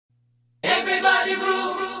body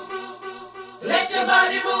move. Let your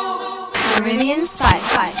body move. Caribbean style.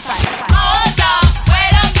 Hold on,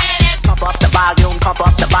 wait a minute. Pump up the volume, pump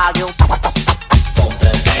up the volume.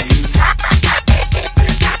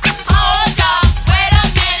 Hold on, wait a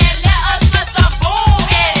minute. Let us put some boom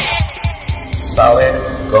in it. Solid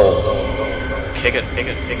gold. Kick it.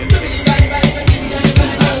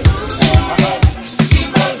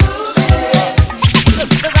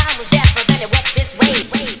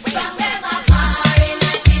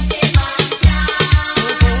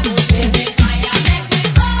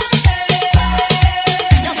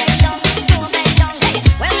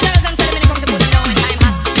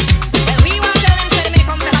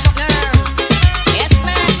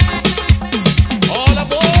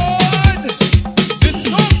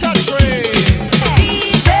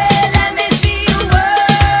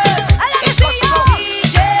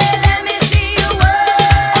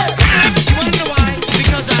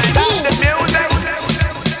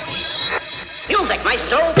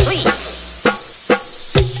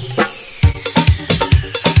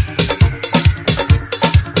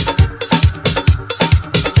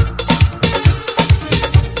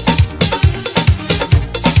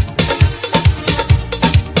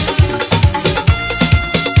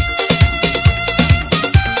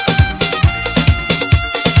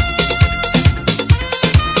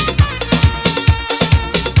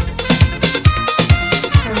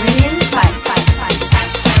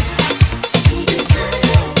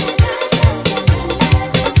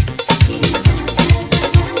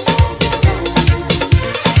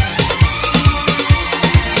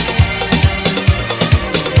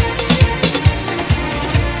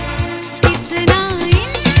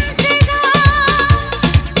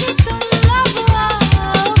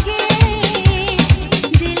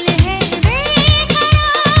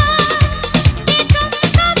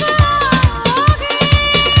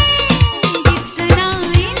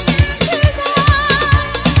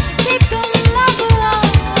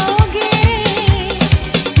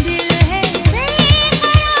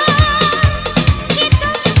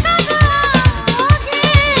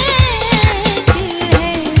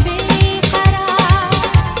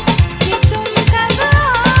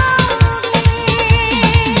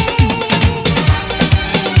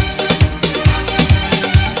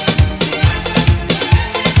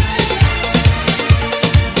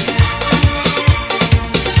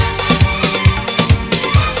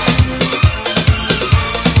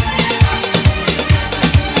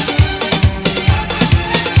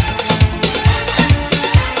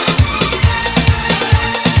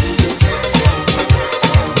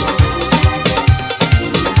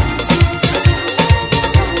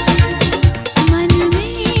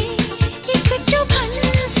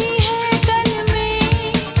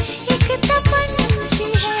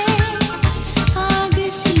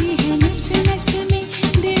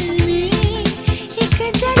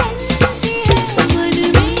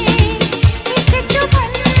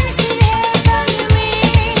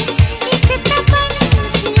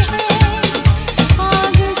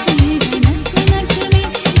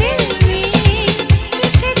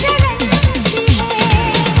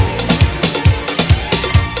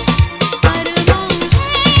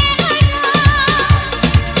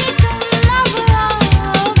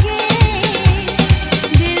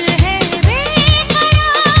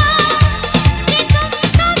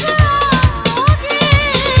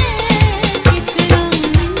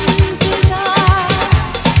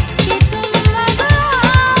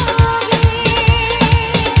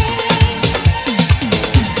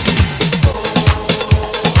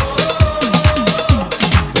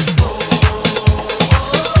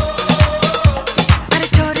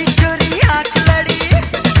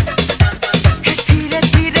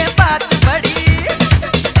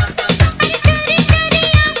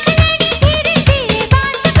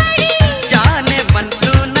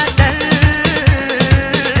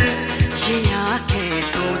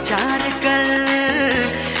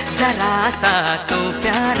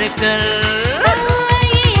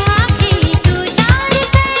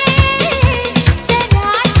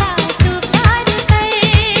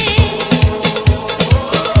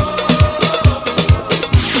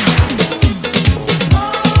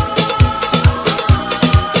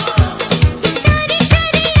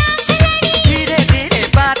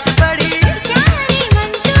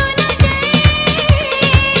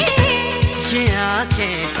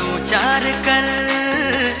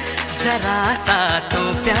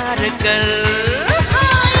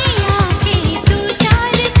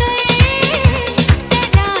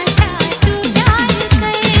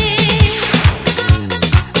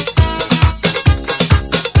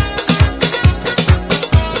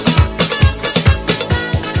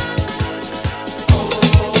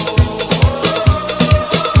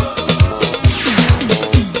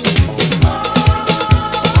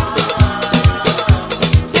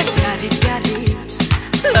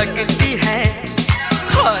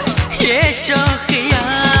 ये शोखिया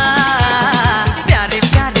प्यारे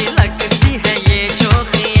प्यारे लगती है ये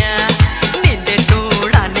शोखिया नींदे तो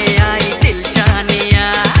उड़ाने आई दिल जानिया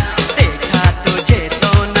देखा तुझे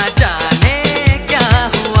तो न जाने क्या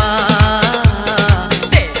हुआ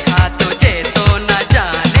देखा तुझे तो न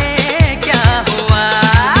जाने क्या हुआ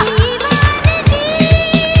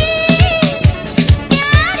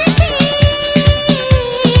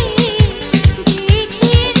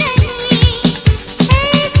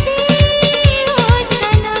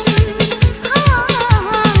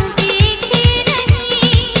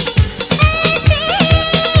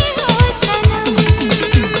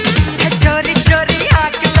चोरी चोरी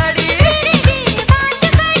आंख लड़ी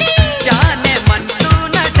जाने मन तू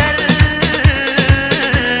न डर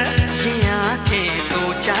ये आंखें तू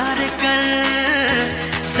चार कर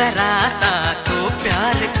जरा सा तू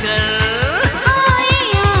प्यार कर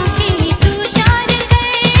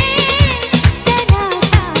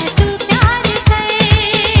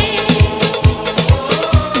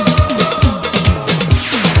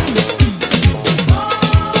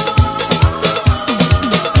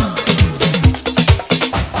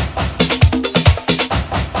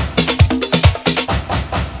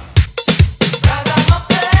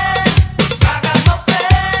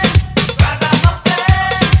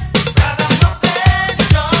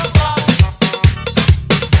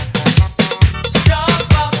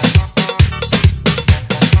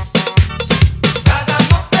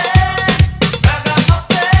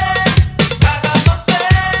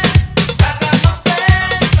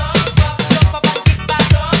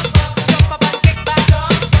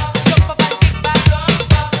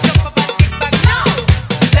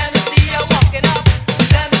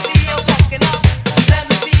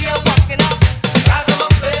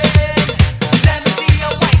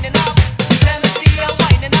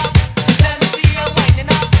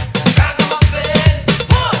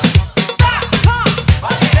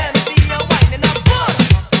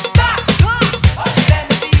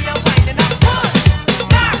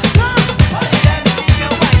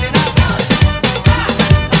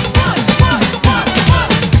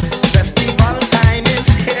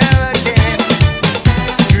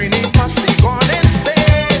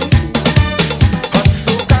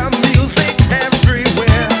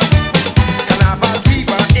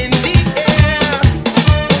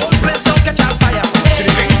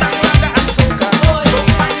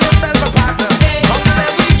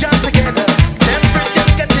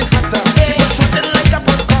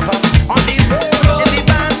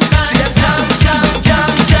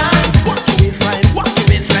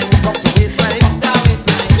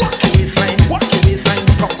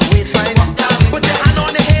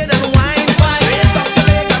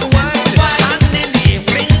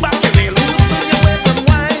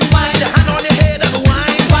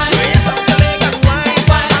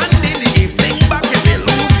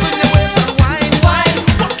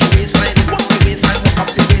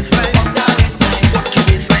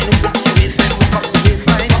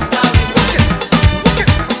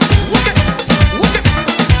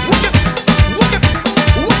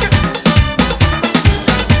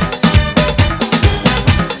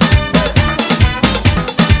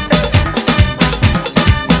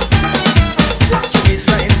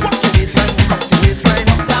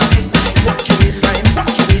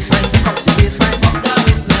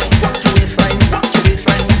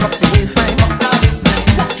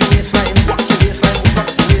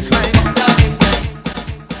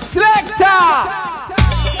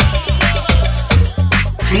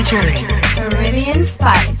Featuring Caribbean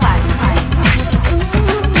Spice.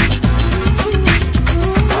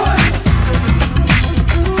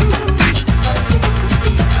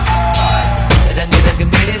 रंग रंग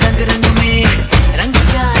मेरे रंग रंग में रंग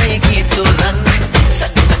जाएगी तो रंग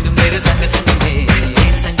संग संग मेरे संग संग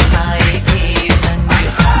में संग आएगी संग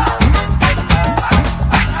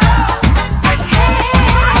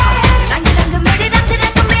रंग रंग मेरे रंग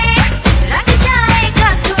रंग में रंग जाएगा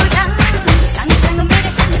तो रंग संग संग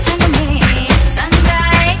मेरे संग संग में संग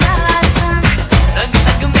आएगा संग रंग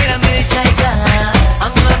संग मेरा मिल जाएगा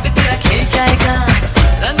अंग अंग तेरा खिल जाएगा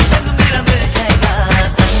रंग संग मेरा मिल जाएगा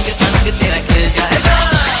अंग अंग तेरा खिल जाएगा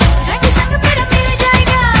रंग संग मेरा मिल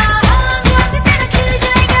जाएगा अंग अंग तेरा खिल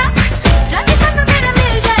जाएगा रंग संग मेरा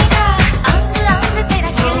मिल जाएगा अंग अंग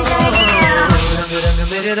तेरा खिल जाएगा रंग रंग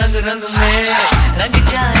मेरे रंग रंग में रंग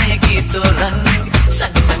जाएगी तो रंग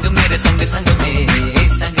संग संग मेरे संग संग में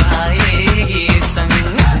संग आएगी संग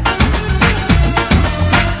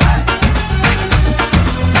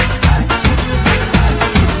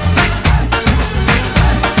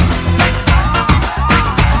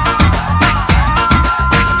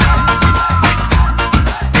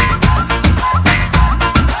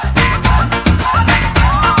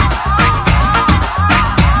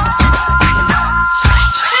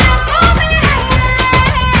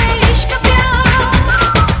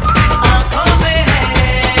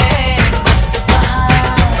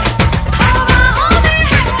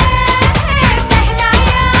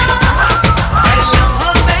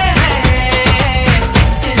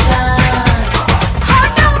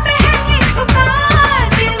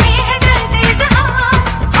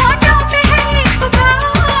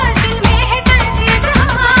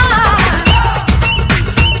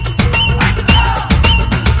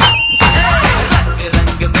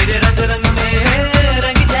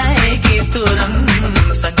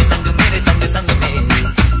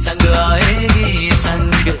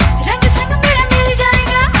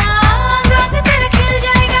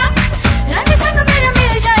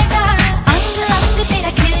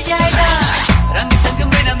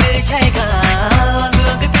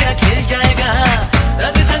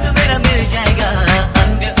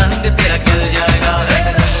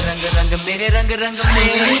रंग में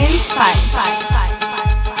Caribbean Spice.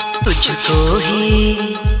 तुझको ही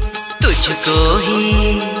तुझको ही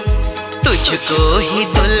तुझको ही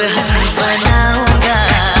दुल्हन बनाऊंगा,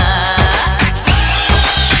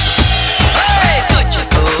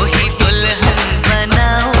 तुझको ही दुल्हन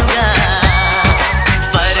बनाऊंगा,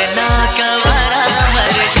 वरना कवारा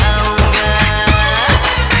मर जाऊंगा।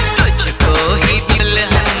 तुझको ही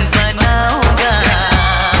दुल्हन बनाऊंगा,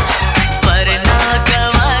 वरना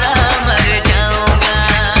कवारा मर जाऊंगा।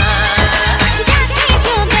 जाके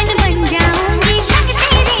जोबन बन जाऊंगी, संग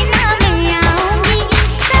तेरे नाम आऊंगी,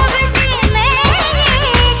 सबसे मैं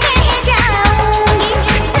ये कह जाऊंगी,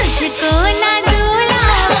 तुझको ना दूल्हा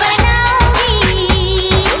बनाऊंगी,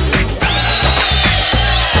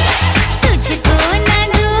 तुझको ना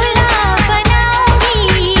दूल्हा बनाऊंगी,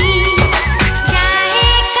 चाहे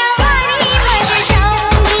कंवारी मर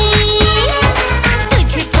जाऊंगी,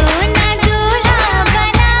 तुझको ना दूल्हा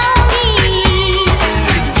बनाऊंगी,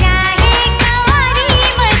 चाहे कंवारी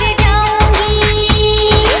मर जाऊंगी।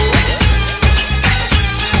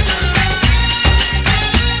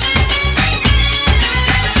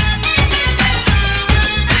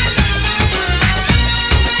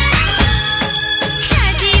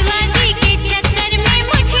 शादी वादी के चक्कर में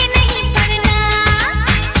मुझे नहीं पड़ना,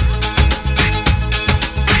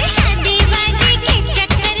 शादी वादी के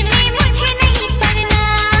चक्कर में मुझे नहीं पड़ना,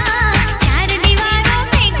 चार दीवारों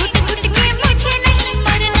में घुट घुट के मुझे नहीं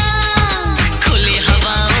पड़ना, खुली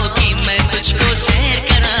हवाओं की मैं तुझको सैर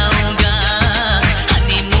कराऊंगा,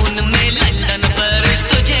 हनीमून में लंदन पर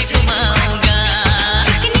तुझे घुमाऊंगा।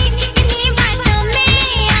 चिकनी चिकनी बातों में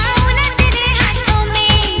आऊं ना तेरे हाथों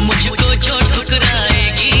में, मुझको जो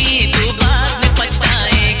ठुकराएगी तू बाद में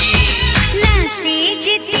पछताएगी। ना सेज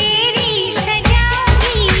तेरी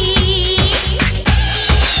सजाऊंगी,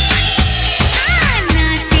 ना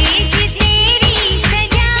सेज तेरी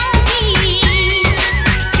सजाऊंगी,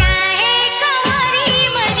 चाहे कंवारी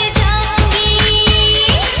मर जाऊंगी,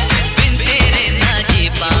 बिन तेरे ना जी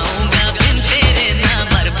पाऊंगा, बिन तेरे ना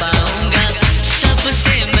मर पाऊंगा,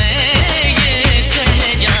 सबसे मैं ये कह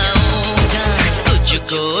जाऊंगा।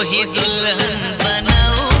 तुझको ही दुल्हन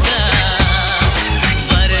बनाऊंगा,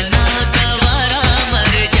 वरना कवारा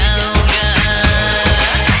मर जाऊंगा।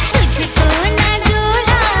 तुझको ना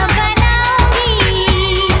दूल्हा बनाऊंगी,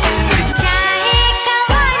 चाहे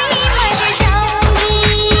कंवारी मर जाऊंगी,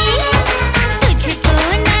 तुझको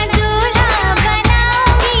ना दूल्हा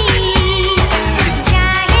बनाऊंगी,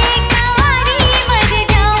 चाहे कंवारी मर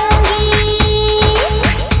जाऊंगी।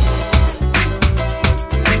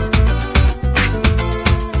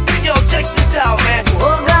 Yo, check this out, man.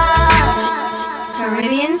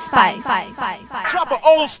 Caribbean Spice. Drop an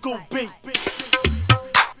old school beat.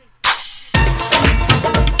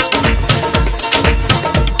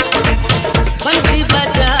 बंसी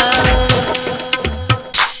बजाओ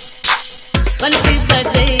बंसी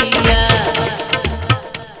बजैया,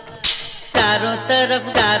 चारों तरफ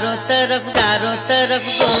चारों तरफ चारों तरफ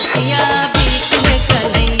गोपियां, बीच में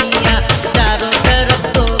कन्हैया, चारों तरफ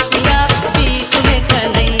गोपियां, बीच में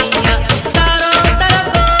कन्हैया, चारों तरफ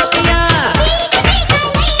गोपियां,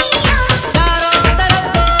 चारों तरफ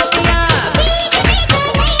गोपियां,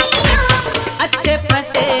 अच्छे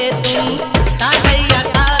फंसे तुम तातैया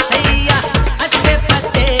तातैया, अच्छे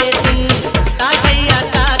फंसे तुम तातैया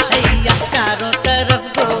तातैया, चारों तरफ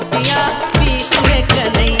गोपियां, बीच में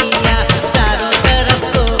कन्हैया, चारों तरफ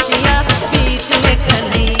गोपियां, बीच में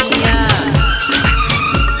कन्हैया।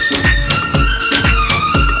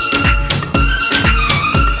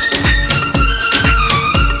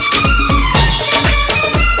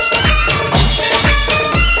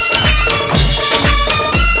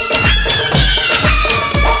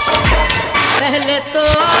 पहले तो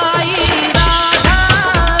आई राधा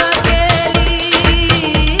अकेली,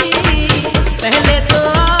 पहले तो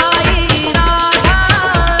आई राधा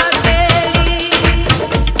अकेली,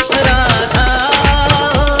 राधा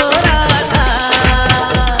ओ राधा,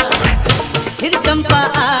 फिर चंपा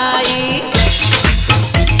आई,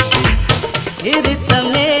 फिर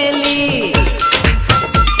चमेली,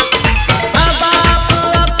 अब आप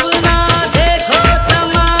अपना देखो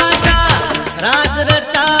तमाशा, रास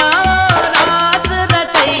रचाओ रास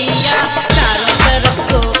रचाओ।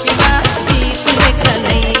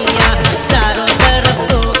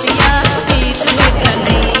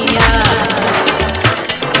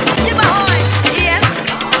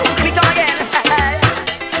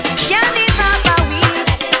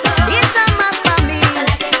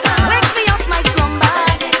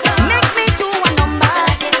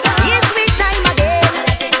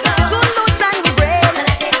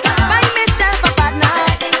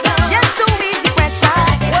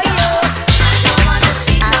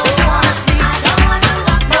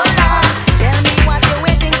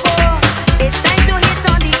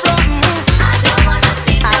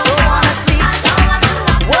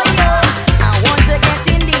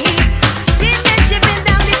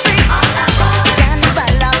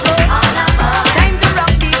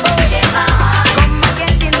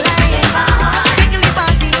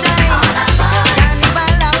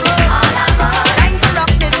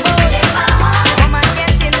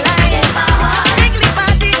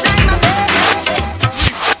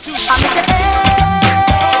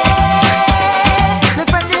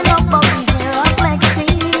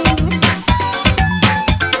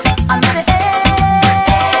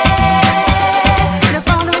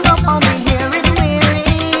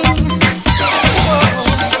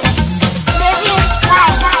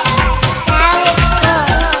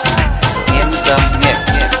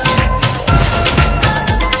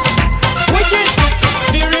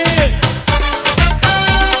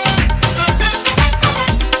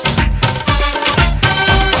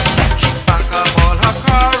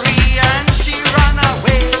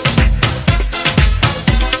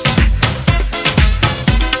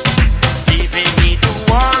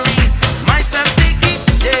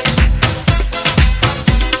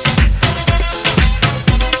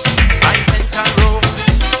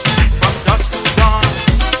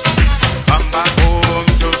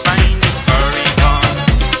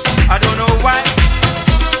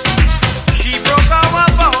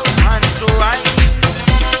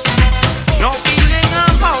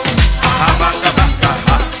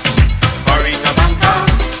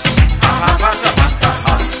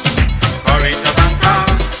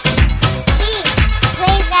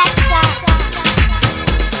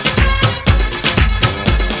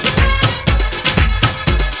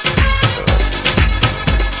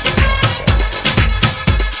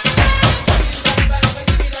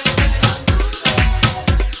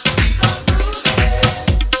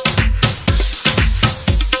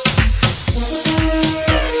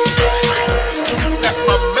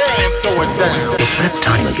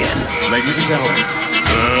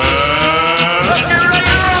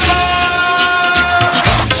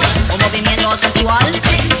 Un movimiento sexual,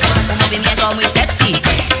 un movimiento muy sexy,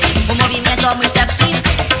 un movimiento muy sexy.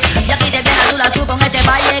 Y aquí se viene azul azul con ese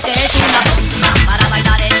baile que es una bomba. Para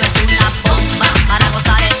bailar esto es una bomba, para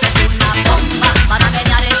gozar esto es una bomba, para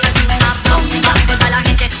menear esto es una bomba. Toda la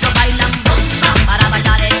gente lo bailan bomba. Para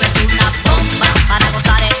bailar esto es una bomba, para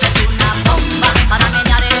gozar esto es una bomba, para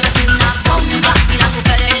menear esto es una bomba. Y las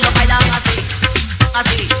mujeres lo bailan así,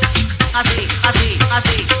 así, así, así,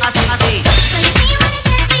 así, así, así. So you say you wanna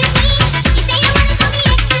dance with me, you say you wanna show me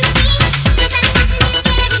ecstasy. Yes, I'm passionate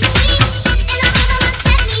and everything, and I'll never want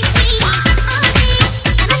set me free. Oh please,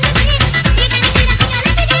 I must admit it, you're kinda cute, I think I'll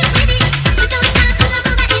let you get with it. But don't stop 'cause I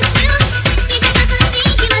know that it's you. These are couple of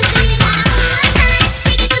things you must do. One time,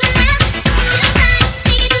 shake it to the left. Two times,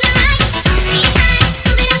 shake it to the right. Three times,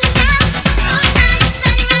 move it up and down. Four times,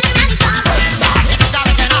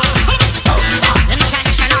 round and round and round and round.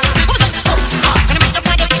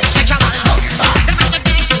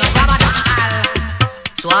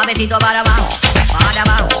 Suavecito para abajo, para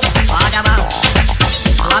abajo, para abajo.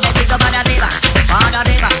 Suavecito para arriba, para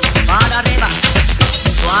arriba, para arriba.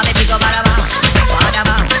 Suavecito para abajo, para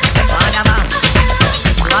abajo, para abajo.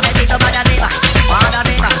 Suavecito para arriba, para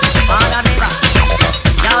arriba, para arriba.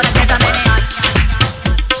 Y ahora empieza a menear.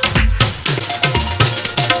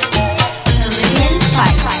 Caribbean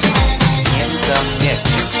Spice.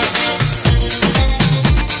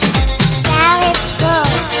 Now it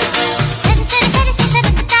goes. Sir sir sir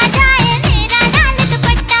सरकता जाए मेरा लाल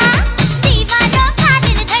दुपट्टा, दीवारों का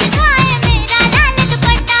दिल धड़काए मेरा लाल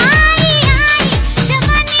दुपट्टा। आई आई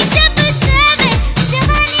जवानी जब से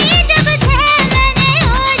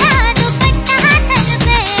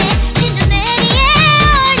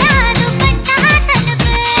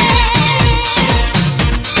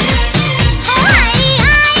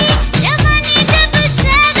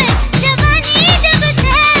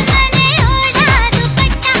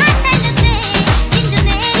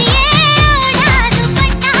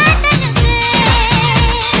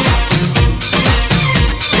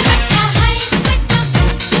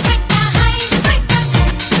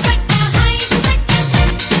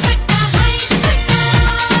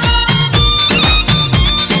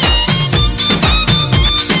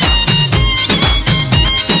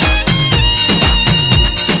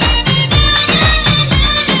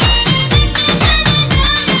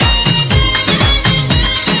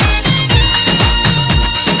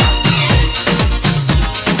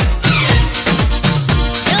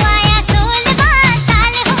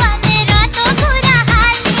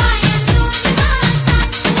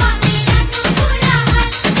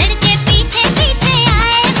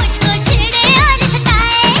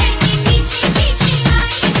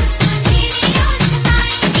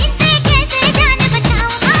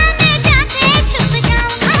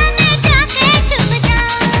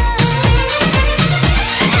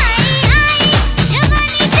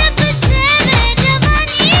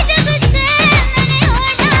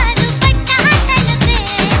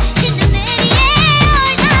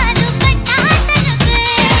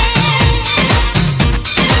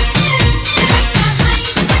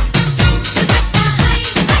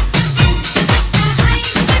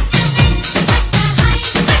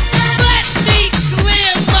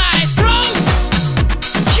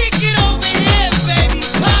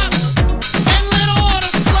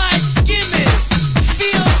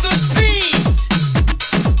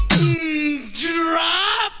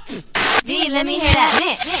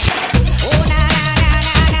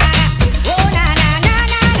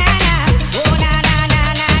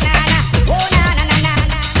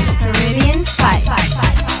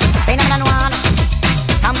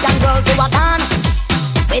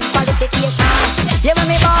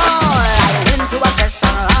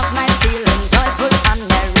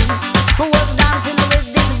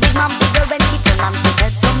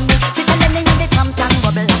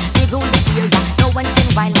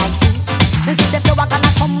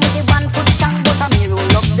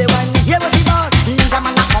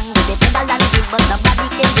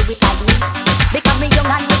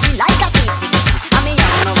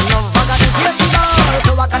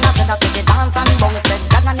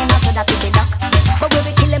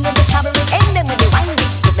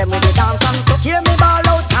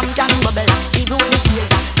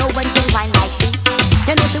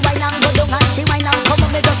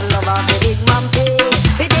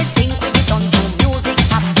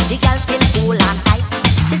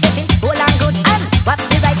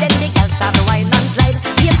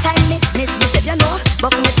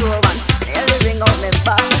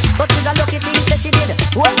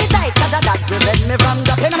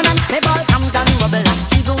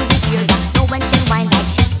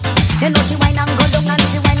know she whine and go down and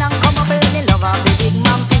she whine and come up. Me love her, the big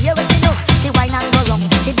man. Hear what she do? She whine and go round.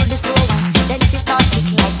 She do the slow one, then she start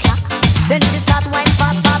kicking like clock. Then she start whine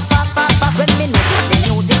pop, pop, pop, pop, pop. When me notice the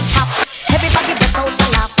music stop, everybody gets out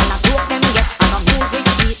and laugh and I broke them yes and the music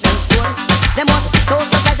sweet them soul. Them was so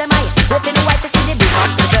surprised them I open the white to see the big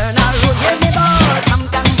man to turn her road. Hear me ball,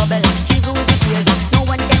 champion bubble. She rule the field, no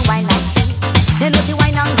one can whine like she. You know she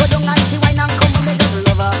whine and go down and she whine and come. Me just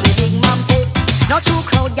love her, the big man play. No true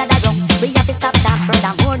crowd gather round. We have to stop dance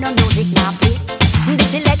furthermore, no music now play. The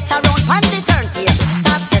selector round on the turntable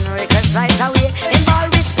start sending requests right away. In all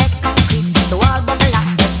respect concrete to all bubble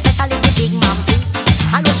acts, especially the big man play.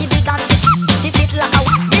 I know she big and she fit like a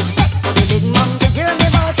wax. Respect to the big man. You hear me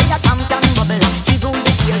about she a champion bubble. She rule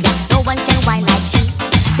the field, no one can whine like she.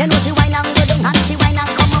 You know she whine and go down and she whine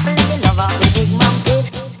and come up. Let me love her, the big man play.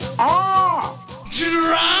 Oh,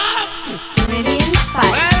 drop. Caribbean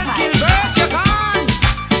Spice. Well, Gilbert, you're gone.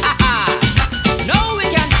 No, we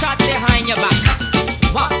can chat behind your back.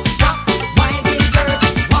 What? Why Gilbert?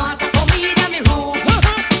 Want to come in on me room?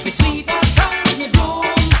 Me sweep up some in me room.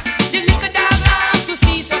 The little dog love to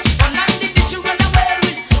see such fun and the bitch you run away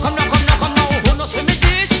with. Come now. Who no see me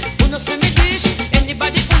dish? Who no see me dish?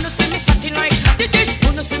 Anybody who no see me satting like the dish?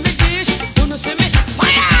 Who no see me dish? Who no see me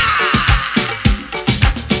fire?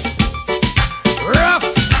 Rough.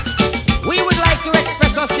 We would like to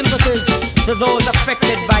express our sympathies to those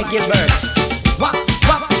affected by Gilbert. Why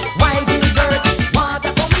Gilbert? Want to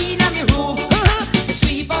come in on me room? The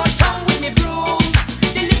sweep out song with me broom.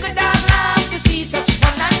 The little dog love to see such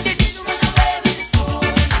fun and the dish run away with the spoon.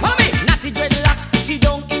 Mommy, natty dreadlocks, sit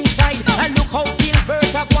down inside and look how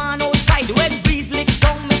Gilbert a gone outside. When breeze lick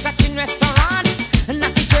down me touching restaurant,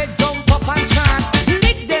 natty dread dump up and chant.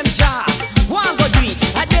 Lick them jaw, go and go do it.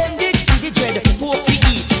 And then dig the dread, hope we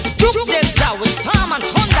eat. Juke them jaw with storm and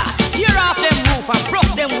thunder. Tear off them roof and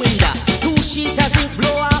broke them window. Two sheeters ink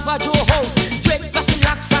blow off a Joe house. Dread flashing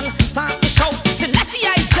locks and start to shout. Selassie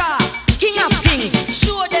I Jah, King of Kings.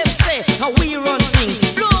 Show them say how we run things.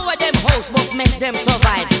 Blow over them house but make them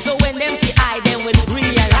survive. So when them see I, them will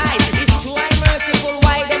realize it's true I merciful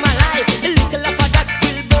why them alive. A little of that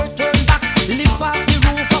Gilbert turn back. Lift off the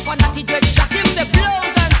roof of a natty dread shack. Him say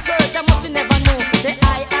blouse and skirt I must never know. Say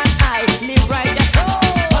I and I live right just so.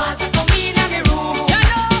 Want to come in on me room? You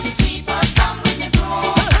know. Sweep out some with me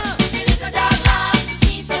broom. The little dog love to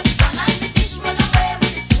see such fun and the fish run away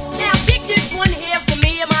with the spoon. Now pick this one here for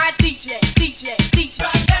me and my DJ.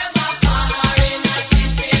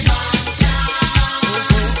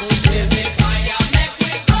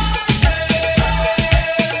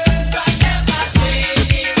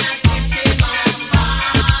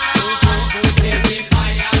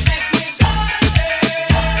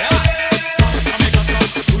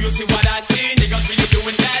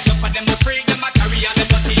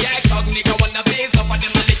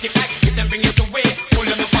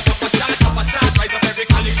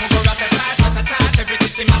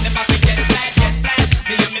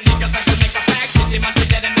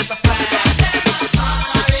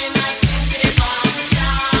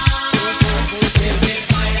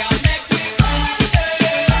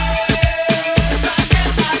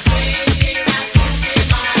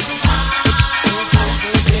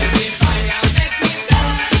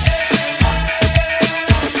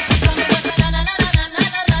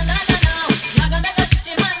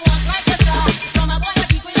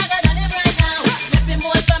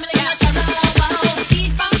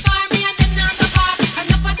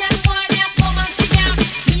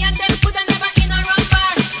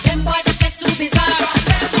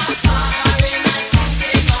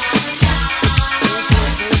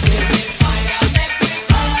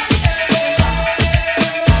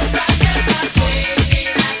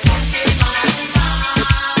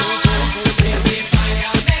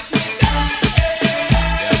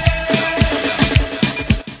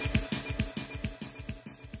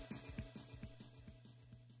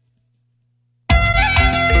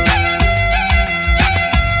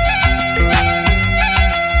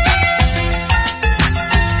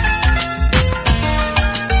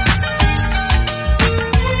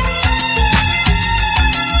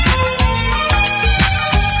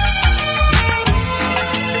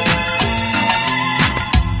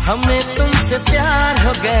 हमें तुमसे प्यार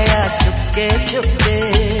हो गया चुपके चुपके,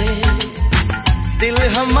 दिल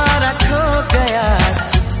हमारा खो गया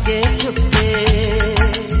चुपके चुपके।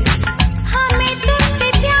 हमें तुमसे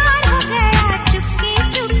प्यार हो गया चुपके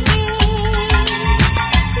चुपके,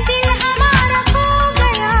 दिल हमारा खो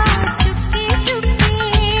गया चुपके चुपके।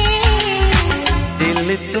 दिल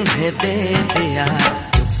तुम्हें दे दिया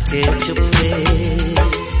चुपके चुपके,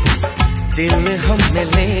 दिल हमने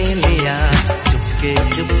ले लिया चुपके चुपके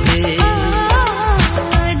चुपके।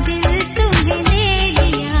 दिल तुम्हें ले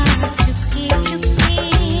लिया चुपके चुपके,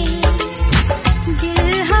 दिल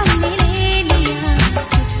हमने ले लिया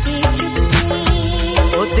चुपके चुपके।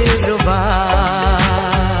 ओ दिलरुबा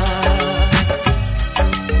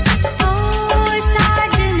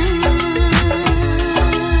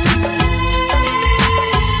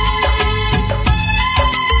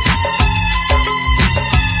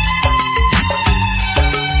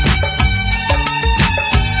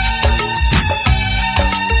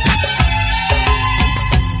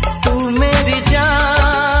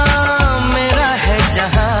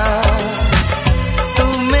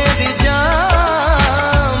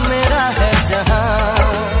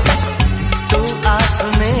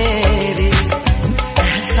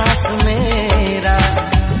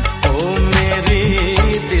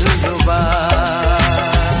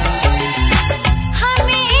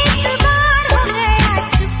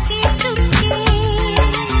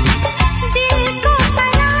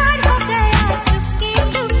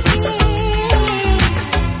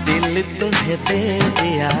तुम्हें दे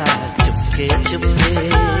दिया चुपके चुपके।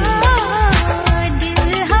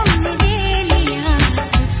 दिल हमने ले लिया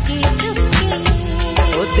चुपके चुपके।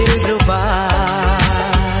 ओ दिलरुबा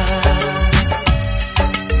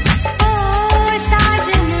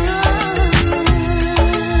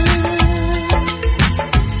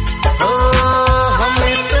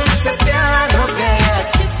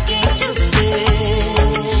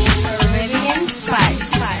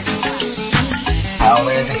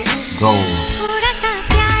थोड़ा सा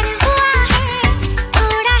प्यार हुआ है,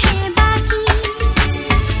 थोड़ा है बाकी।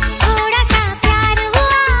 थोड़ा सा प्यार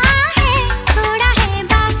हुआ है, थोड़ा है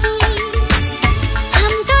बाकी।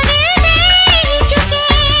 हम तो दिल दे चुके,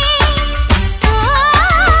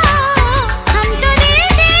 हम तो दिल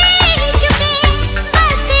दे चुके,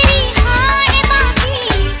 बस तेरी हाँ है बाकी।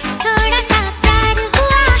 थोड़ा सा प्यार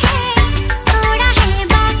हुआ है, थोड़ा है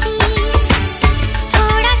बाकी।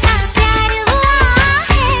 थोड़ा सा प्यार हुआ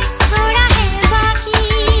है, थोड़ा है बाकी।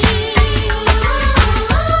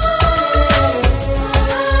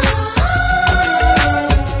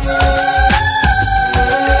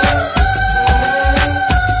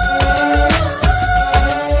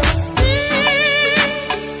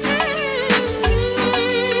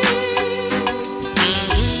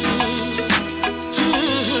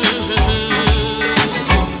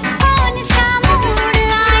 कौन सा मोड़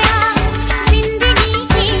आया जिंदगी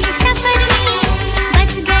के सफर में,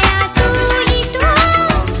 बस गया तू ही तू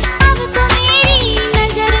अब तो मेरी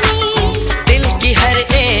नजर में। दिल की हर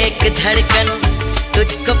एक धड़कन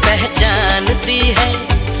तुझको पहचानती है।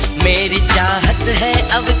 मेरी चाहत है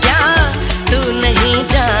अब क्या तू नहीं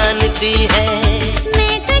जानती है।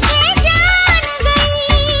 मैं तुझे जान गई,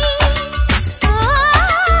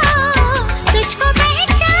 तुझको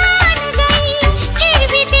पहचान गई, फिर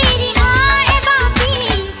भी तेरी हाँ है बाकी।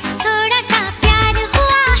 थोड़ा सा प्यार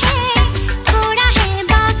हुआ है, थोड़ा है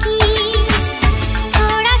बाकी।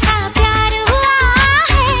 थोड़ा सा प्यार हुआ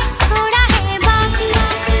है, थोड़ा है बाकी।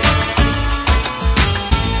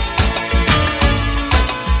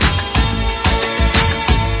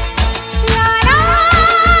 ला ला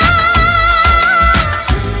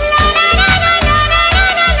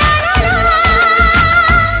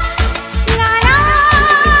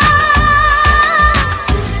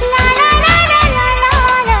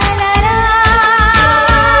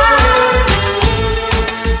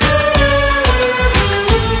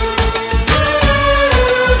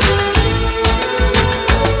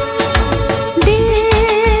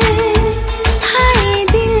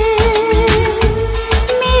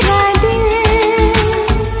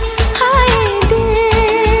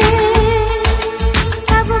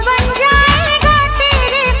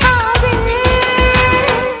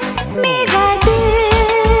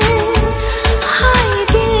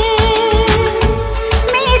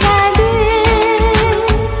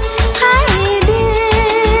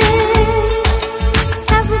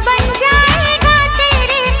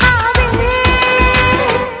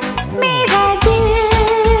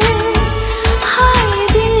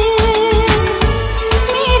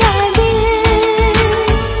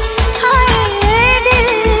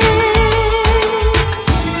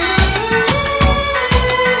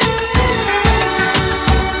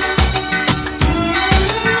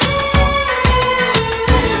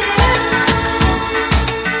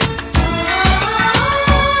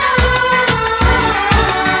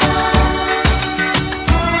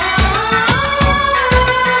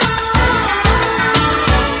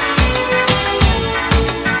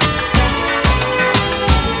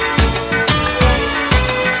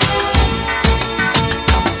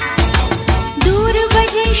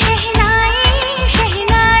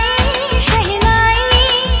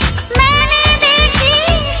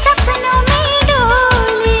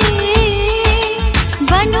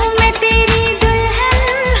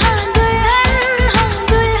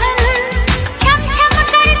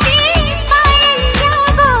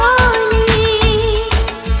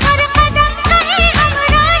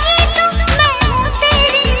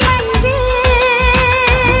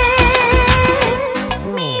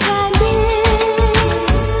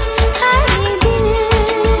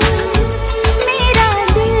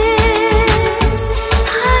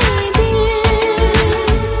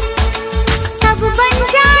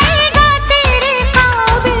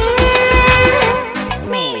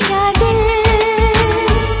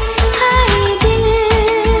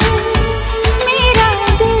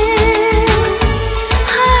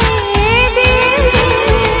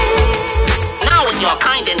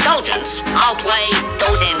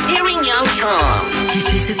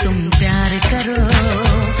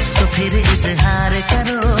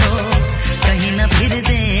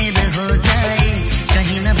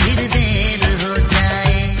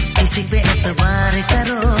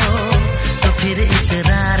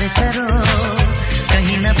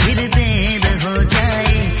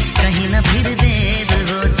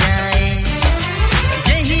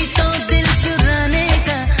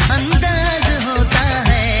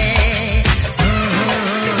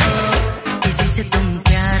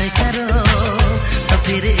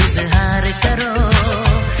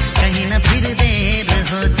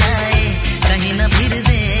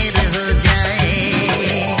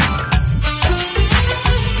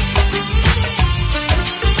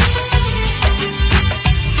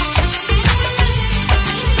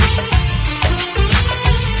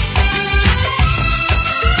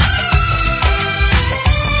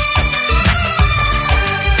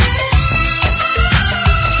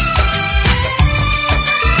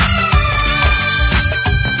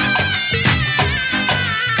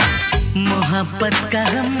मोहब्बत का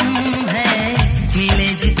गम है, मिले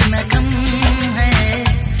जितना कम है,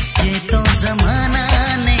 ये तो जमाना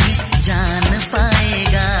नहीं जान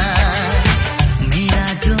पाएगा। मेरा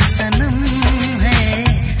जो सनम है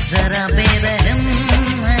जरा बेरहम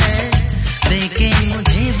है, देखे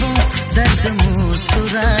मुझे वो दर्द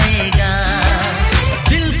मुस्कुराएगा।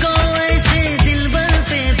 दिल को ऐसे दिलबर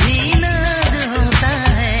पे भी नाज होता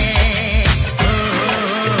है।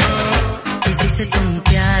 किसी से तुम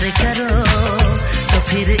प्यार करो तो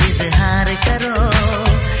फिर इजहार करो,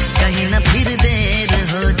 कहीं ना फिर देर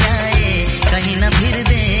हो जाए, कहीं ना फिर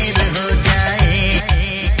देर हो जाए।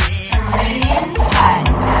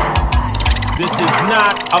 This is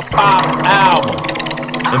not a pop album.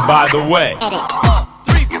 And by the way,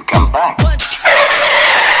 You come back.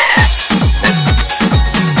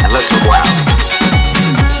 And let's go out.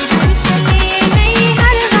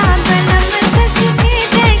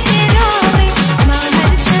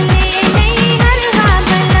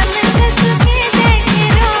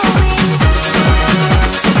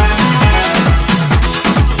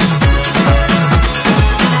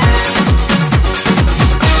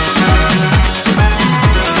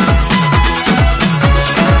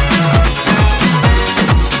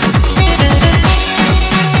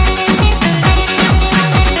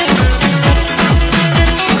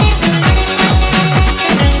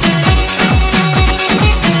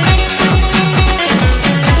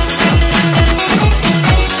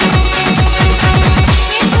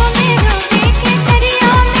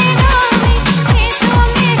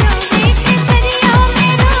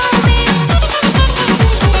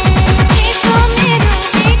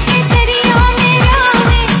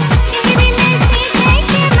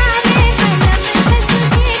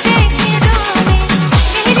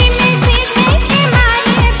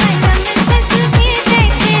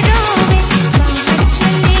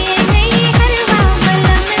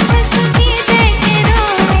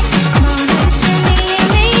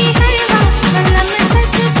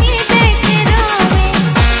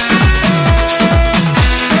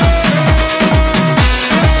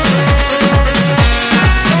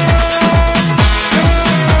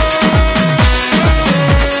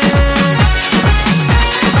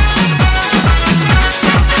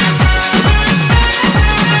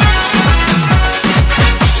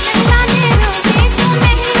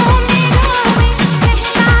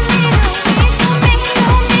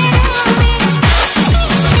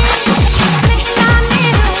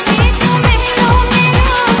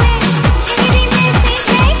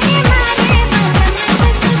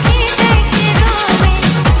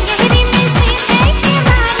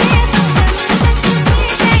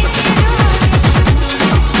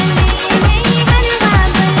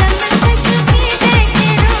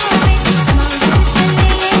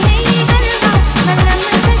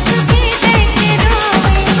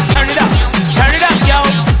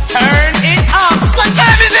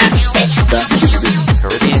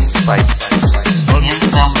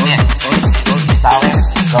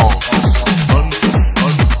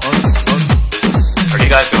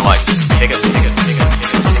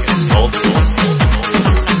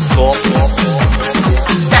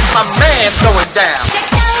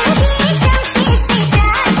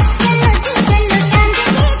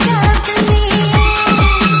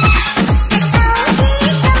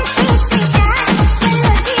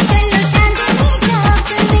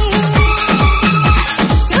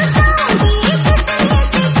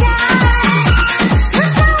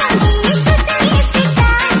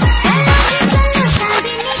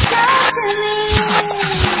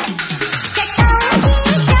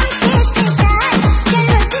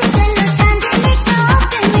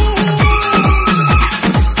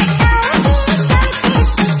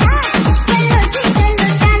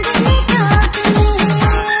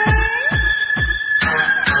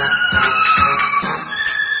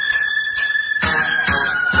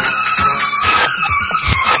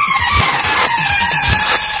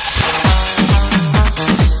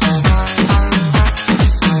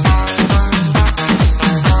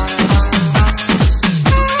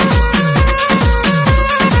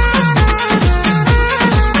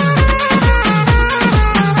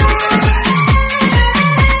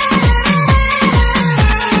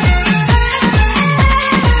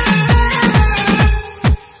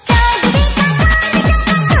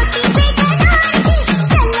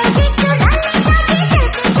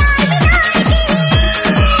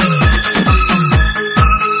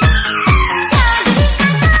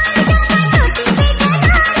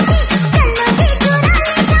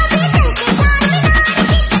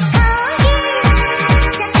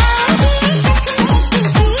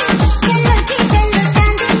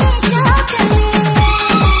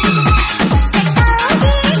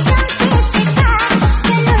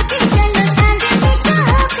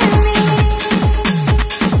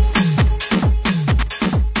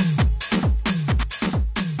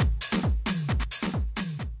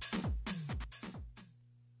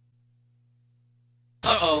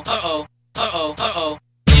 You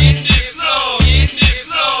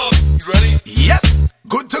ready? Yep.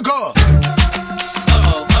 Good to go.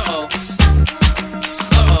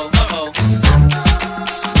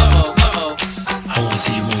 I wanna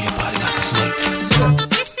see you move your body like a snake.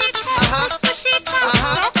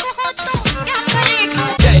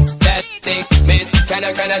 Shake that thing, miss. Can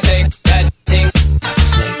I shake that thing like a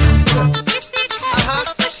snake?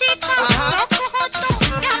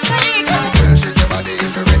 Shake your body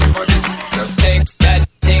if you're ready for this. Just take that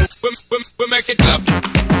thing. We make it clap.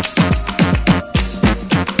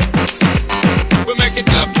 We make it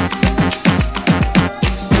clap.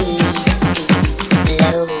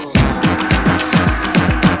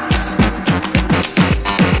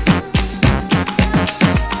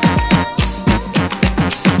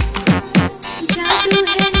 जादू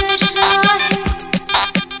है नशा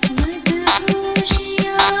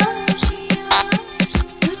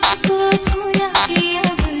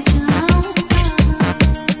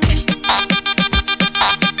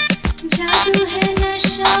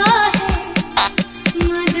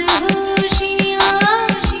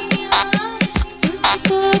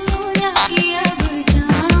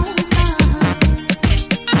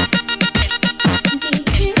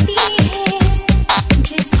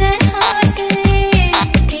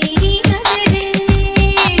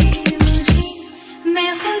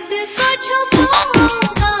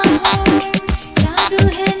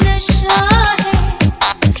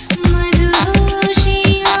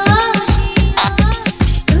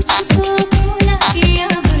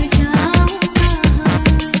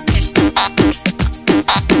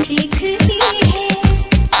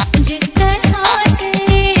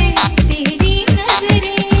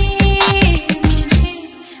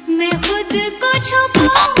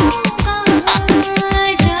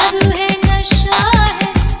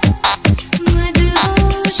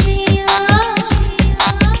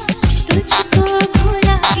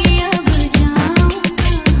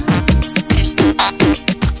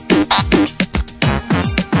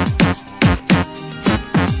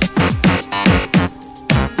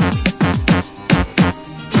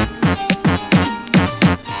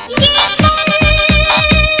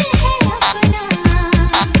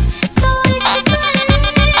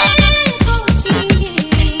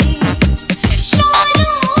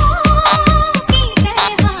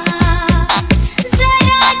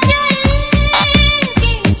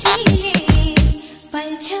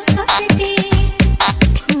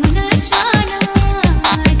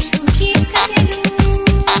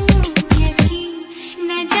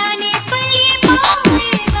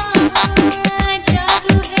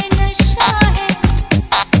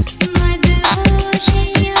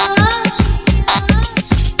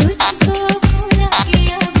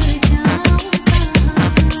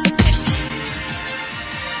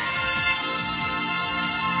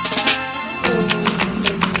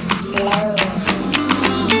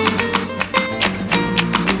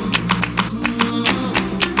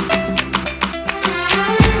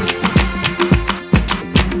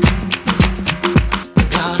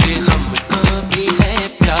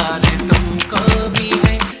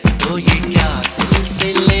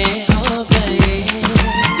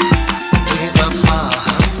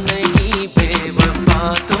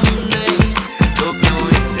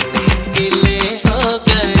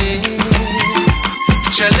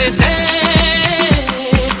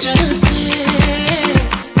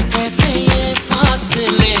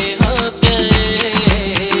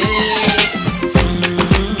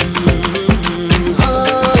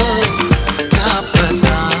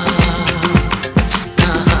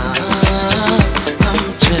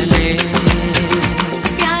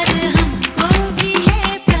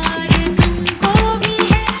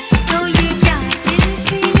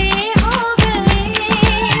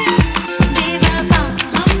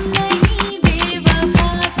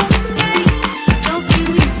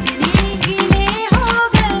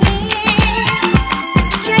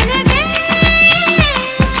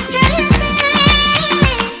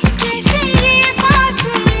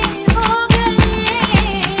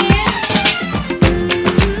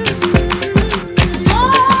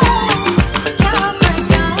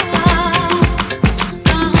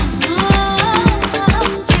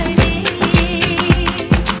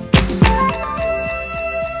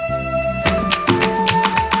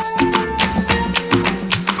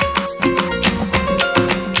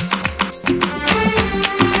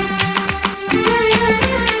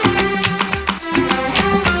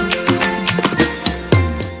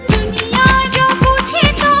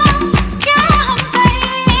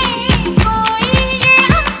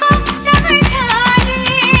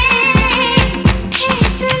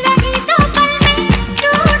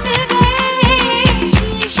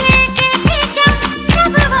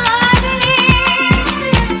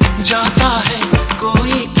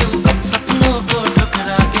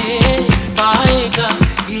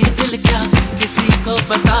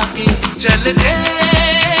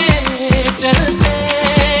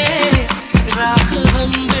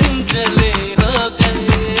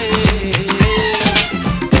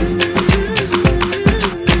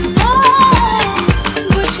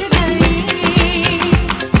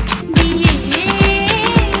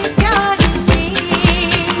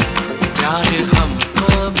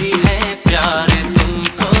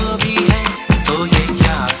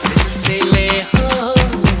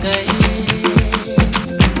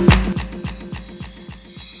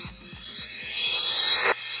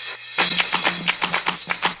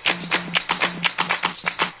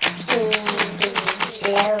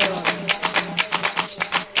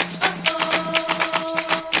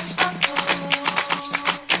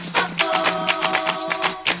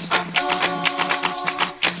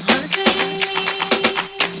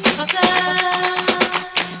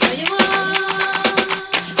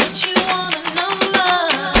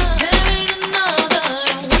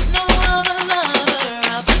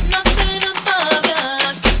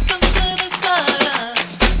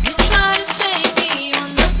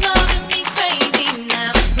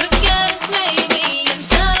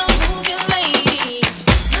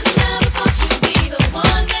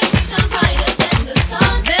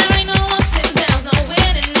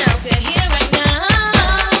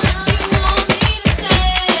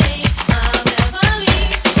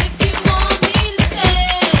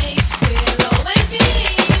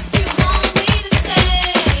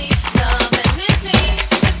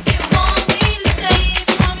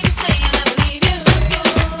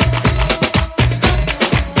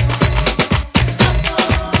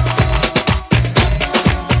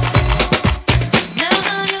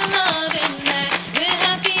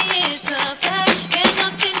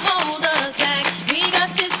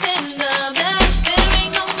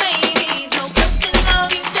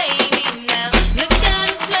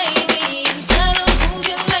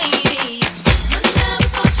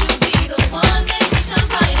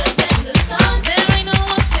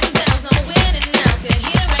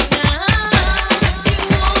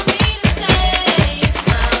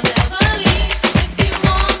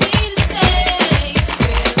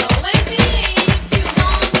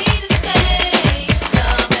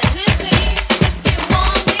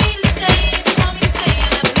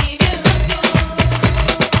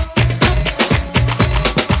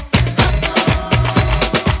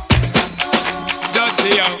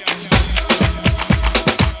Dirty yo.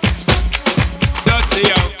 Dirty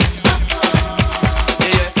yo.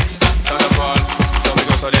 Yeah, turn up on. So we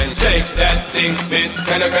go so then. Shake that thing, miss.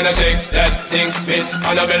 Can I shake that thing, miss?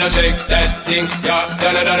 Annabella shake that thing, yeah.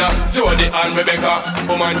 Donna, Jody and Rebecca,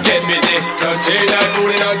 woman get busy. Just shake that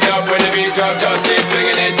booty non-stop when the beat drop. Just keep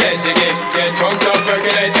swinging it, get jiggy. Get drunk, up,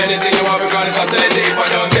 percolate anything you want because it's hostility. If I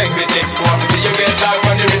don't take pity, want to see you get live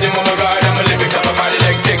on the rhythm of my ride. I'm a lyrics of a body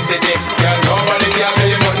electricity. Girl, nobody can do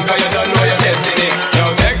you nothing because you don't know your destiny. Yo,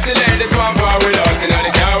 sexy ladies want war with us. You know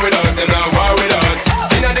they care with us, them not war with us.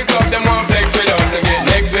 You know the club, them want flex with us. They get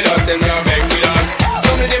next with us, them not vex with us.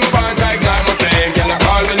 Some of them want like my flame. Can I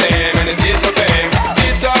call the name and it is my fame.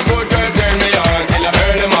 It's all good, girl, turn me on till I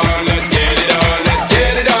earn them on. Let's get it on, let's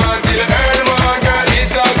get it on till I earn them on. Girl,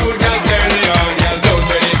 it's all good, just turn me on. Girl, don't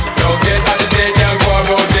sweat it, don't get agitated. Girl, go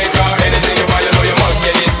about take off anything you want, you know you must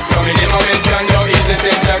get it. Come in my mention, yo, ease the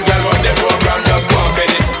tension. Girl, run the program, just pump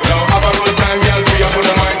in it. Yo, have a good time, girl, free up on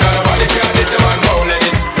the mind. Girl, nobody can hit the man, roll in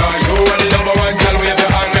it. Now you are the number one, girl, wave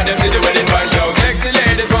your hand, make them see the wedding band. Yo, sexy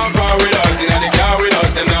ladies want power with us, you know they car with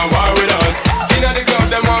us, them not war with us. You know the club,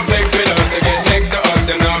 them want flex with us, they get next to us,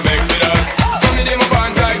 them not vex with us. Come in my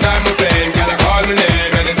band, like diamond flame, girl, I call my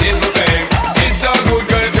name and it is my fame. It's all good,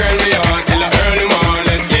 girl, turn me on till I earn them on.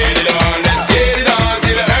 Let's get it on, let's get it on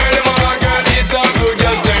till I earn them on. Girl, it's all good,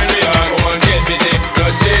 just turn me on. Come on, get busy,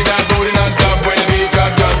 just shake that booty non-stop when the beat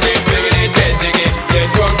drop. Just keep swinging it, get jiggy. Get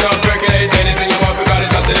drunk, up, percolate anything you want because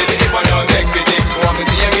it's hostility. If I don't take pity, want to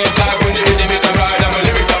see you get live when the rhythm is a ride. I'm a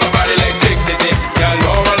lyrics of a body electricity. Girl,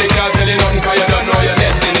 nobody can tell you nothing because you don't know your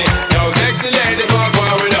destiny. Yo, sexy ladies want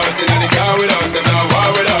war with us, you know they car with us, them not war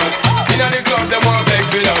with us. You know the club, them want flex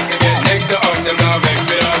with us, they get next to us, them not vex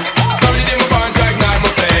with us. Come in my band, like not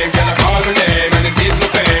my flame, girl, I call my name and it is my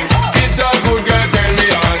fame. It's all good, girl, turn me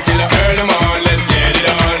on till I earn them on. Let's get it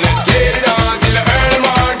on, let's get it on till I earn them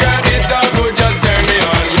on. Girl, it's all good, just turn me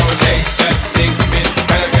on. Yo, shake that thing, miss.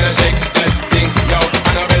 Can I shake that thing, yo?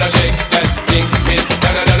 Annabella shake that thing, miss.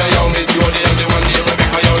 Donna, yo, miss. You're the only one, the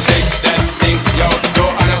Rebecca, yo, shake that thing, yo. Yo,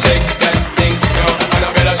 Anna shake that thing, yo.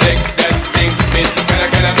 Annabella shake that thing, miss. Can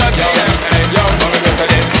I touch yo? Hey, yo, come and go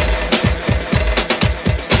this.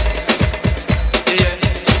 Yeah.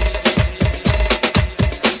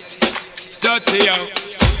 Dirty yo.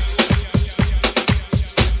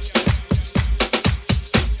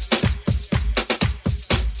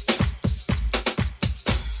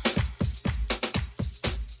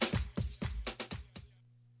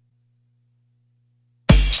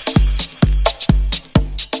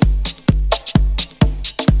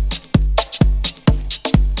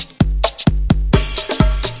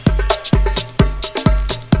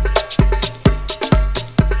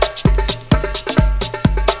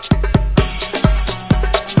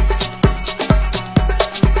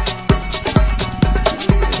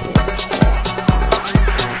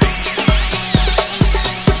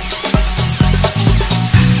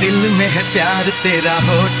 दिल में है प्यार तेरा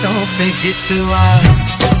होठों पे गितवा,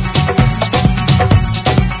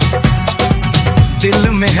 दिल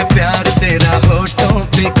में है प्यार तेरा होठों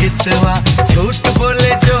पे गितवा। झूठ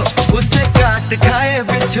बोले जो उसे काट खाए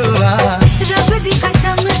बिछुआ। रब दी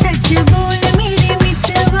कसम सच बोल मेरे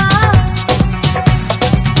मितवा,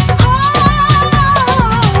 हो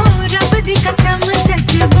रब दी कसम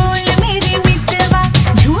सच बोल मेरे मितवा।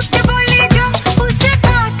 झूठ बोले जो उसे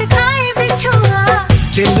काट खाए बिछुआ।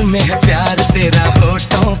 दिल में है प्यार तेरा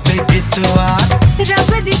होठों पे गितवा।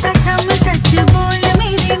 रब दी कसम सच बोल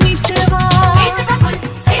मेरे मितवा। एक ता बुल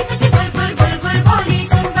बुल बोली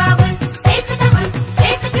सुन बाबुल। एक ता बुल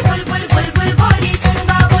बोली सुन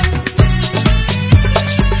बाबुल।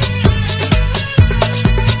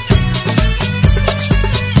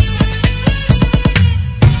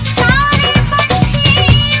 सारे पंछी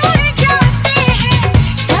उड़ जाते हैं,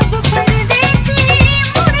 सब परदेसी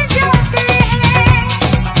उड़ जाते हैं।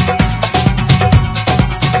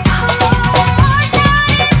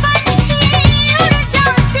 सारे पंछी उड़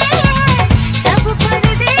जाते हैं, सब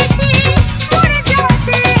परदेसी उड़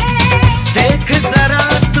जाते हैं। देख जरा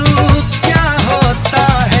तू क्या होता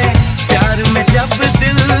है प्यार में जब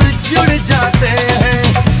दिल जुड़ जाते हैं।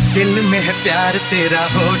 दिल में है प्यार तेरा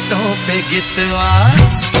होठों पे गितवा।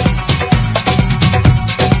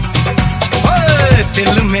 ओए,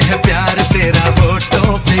 दिल में है प्यार तेरा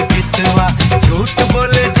होठों पे गितवा। झूठ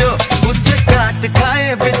बोले जो उसे काट खाए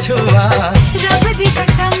बिछुआ। रब दी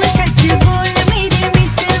कसम सच बोल मेरे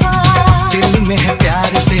मितवा। दिल में है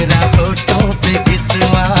प्यार तेरा होठों पे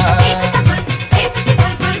गितवा। एक ता बुल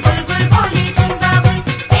बोली सुन बाबुल।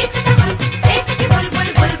 एक ता बुल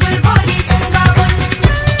बोली सुन बाबुल।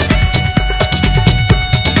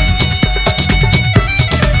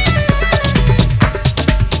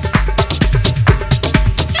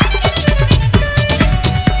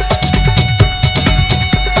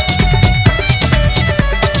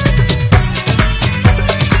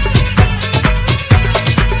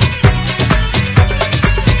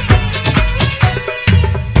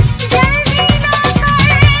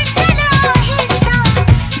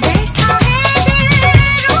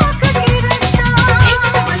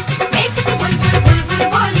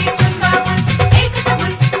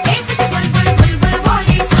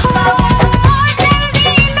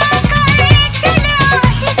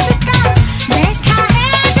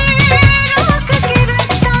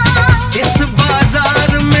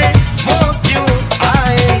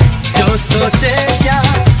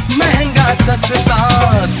 सस्ता,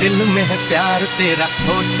 दिल में है प्यार तेरा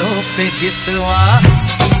होठों पे गितवा।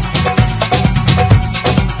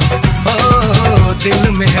 ओ दिल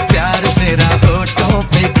में है प्यार तेरा होठों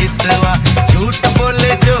पे गितवा, झूठ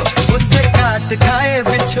बोले जो उससे काट खाए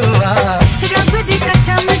बिछुआ। रब दी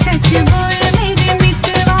कसम सच बोल मेरे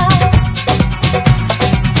मितवा,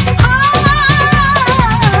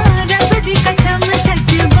 रब दी कसम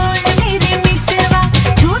सच बोल मेरे मितवा,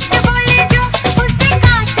 झूठ बोले जो उसे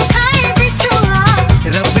काट खाए बिछुआ।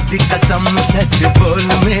 रब दी कसम सच बोल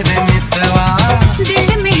मेरे मितवा, दिल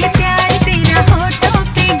में है प्यार तेरा होठों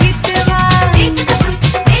पे गितवा। एक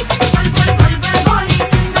बुलबुल बुलबुल बोली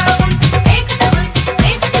सुंदरवन, एक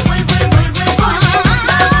बुलबुल बुलबुल बोली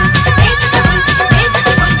सुंदरवन, एक बुलबुल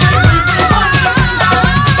बुलबुल बोली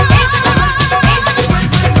सुंदरवन, एक बुलबुल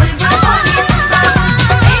बुलबुल बोली सुंदरवन,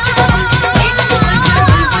 एक बुलबुल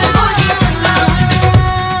बुलबुल बोली सुंदरवन।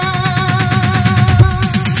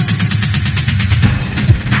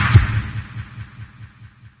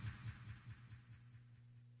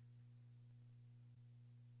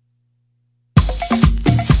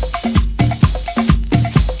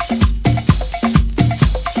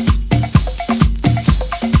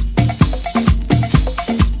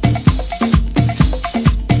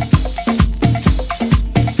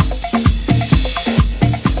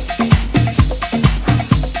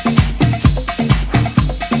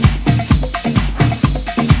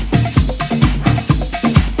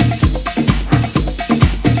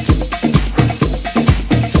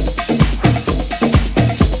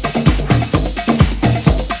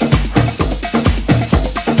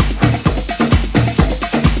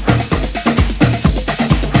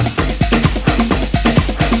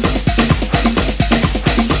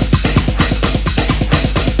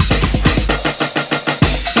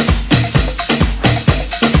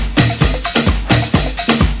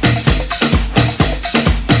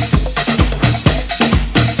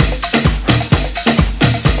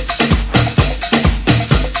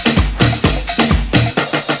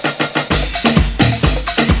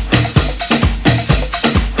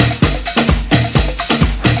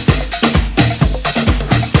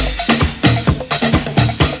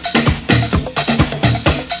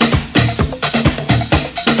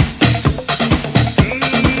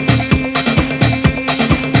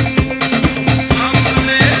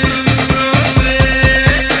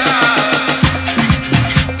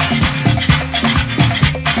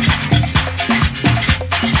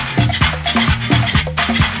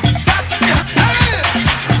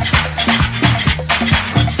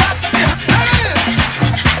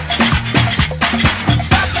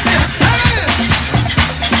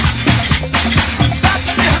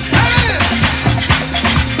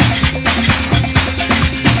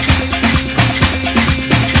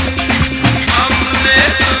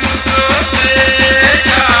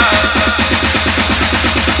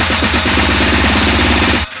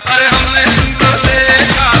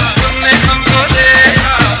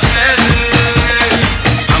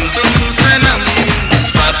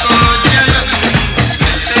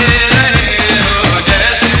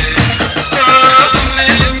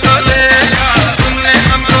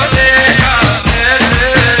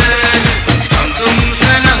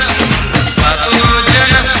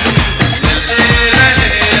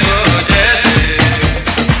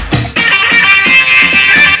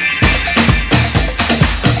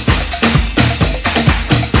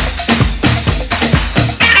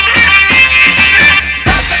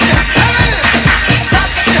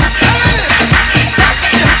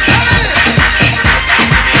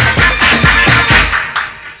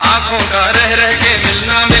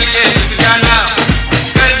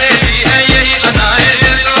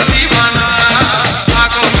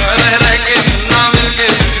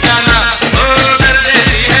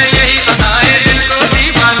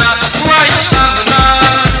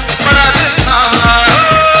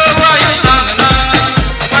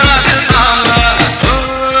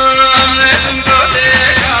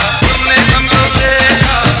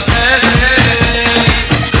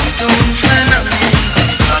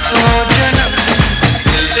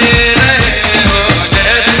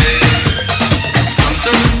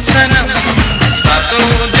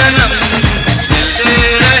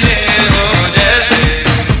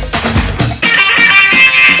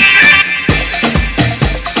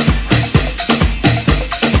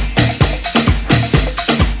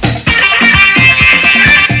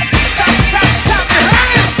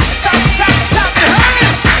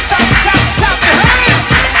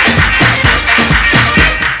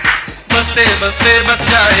 बसते बसते बस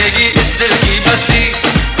जाएगी